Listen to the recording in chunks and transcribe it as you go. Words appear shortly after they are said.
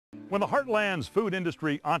When the Heartland's food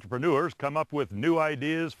industry entrepreneurs come up with new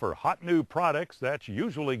ideas for hot new products, that's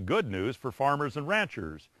usually good news for farmers and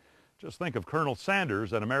ranchers. Just think of Colonel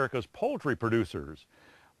Sanders and America's poultry producers.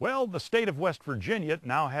 Well, the state of West Virginia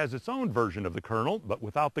now has its own version of the Colonel, but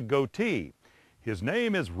without the goatee. His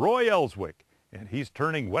name is Roy Ellswick, and he's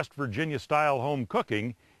turning West Virginia-style home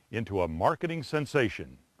cooking into a marketing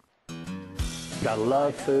sensation. I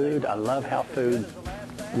love food. I love how food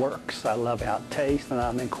works. I love how it tastes, and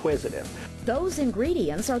I'm inquisitive. Those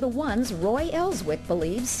ingredients are the ones Roy Ellswick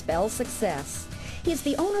believes spell success. He's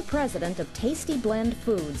the owner-president of Tasty Blend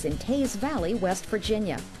Foods in Teays Valley, West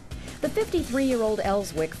Virginia. The 53-year-old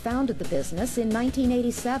Ellswick founded the business in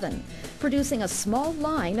 1987, producing a small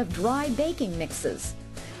line of dry baking mixes.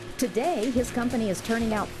 Today, his company is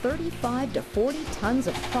turning out 35 to 40 tons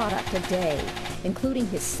of product a day, including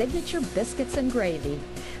his signature biscuits and gravy.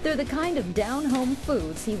 They're the kind of down-home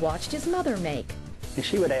foods he watched his mother make. And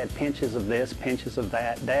she would add pinches of this, pinches of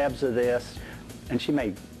that, dabs of this, and she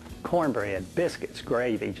made cornbread, biscuits,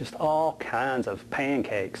 gravy, just all kinds of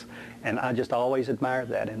pancakes, and I just always admired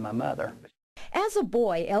that in my mother. As a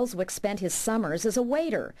boy, Ellswick spent his summers as a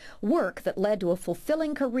waiter, work that led to a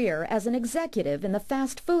fulfilling career as an executive in the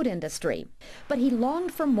fast food industry. But he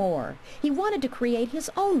longed for more. He wanted to create his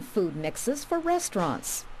own food mixes for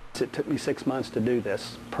restaurants. It took me 6 months to do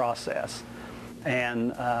this process,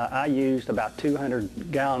 and I used about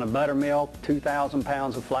 200 gallons of buttermilk, 2,000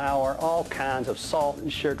 pounds of flour, all kinds of salt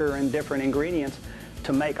and sugar and different ingredients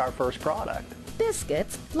to make our first product.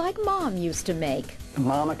 Biscuits like Mom used to make.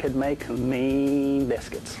 Mama could make mean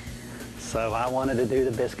biscuits, so I wanted to do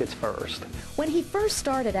the biscuits first. When he first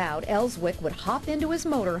started out, Ellswick would hop into his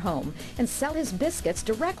motorhome and sell his biscuits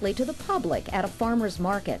directly to the public at a farmer's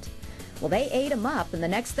market. Well, they ate them up, and the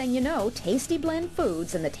next thing you know, Tasty Blend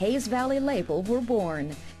Foods and the Teays Valley label were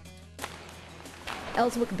born.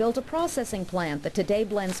 Ellswick built a processing plant that today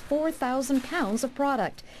blends 4,000 pounds of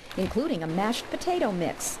product, including a mashed potato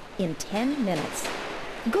mix, in 10 minutes.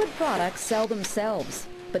 Good products sell themselves,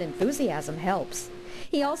 but enthusiasm helps.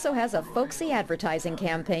 He also has a folksy advertising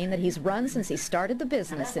campaign that he's run since he started the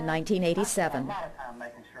business in 1987.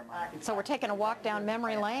 So we're taking a walk down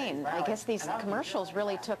memory lane. I guess these commercials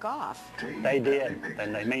really took off. They did,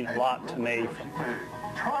 and they mean a lot to me.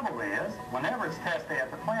 Trouble is, whenever it's tested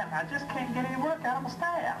at the plant, I just can't get any work out of my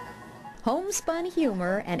staff. Homespun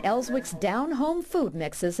humor and Ellswick's down-home food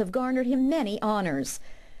mixes have garnered him many honors.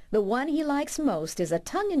 The one he likes most is a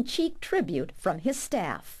tongue-in-cheek tribute from his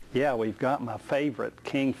staff. Yeah, we've got my favorite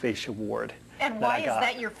Kingfish Award. And why is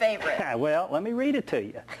that your favorite? Well, let me read it to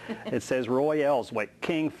you. It says, Roy Ellswick,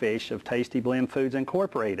 Kingfish of Tasty Blend Foods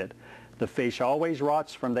Incorporated. The fish always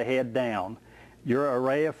rots from the head down. Your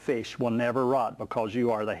array of fish will never rot because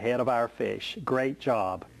you are the head of our fish. Great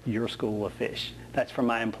job, your school of fish. That's for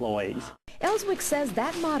my employees. Ellswick says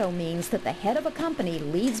that motto means that the head of a company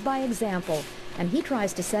leads by example, and he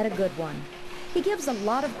tries to set a good one. He gives a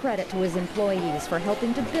lot of credit to his employees for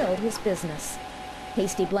helping to build his business.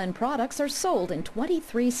 Tasty Blend products are sold in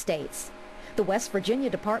 23 states. The West Virginia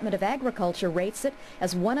Department of Agriculture rates it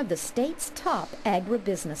as one of the state's top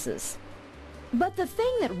agribusinesses. But the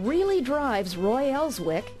thing that really drives Roy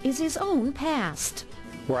Ellswick is his own past.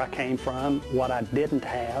 Where I came from, what I didn't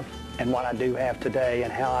have, and what I do have today,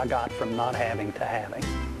 and how I got from not having to having.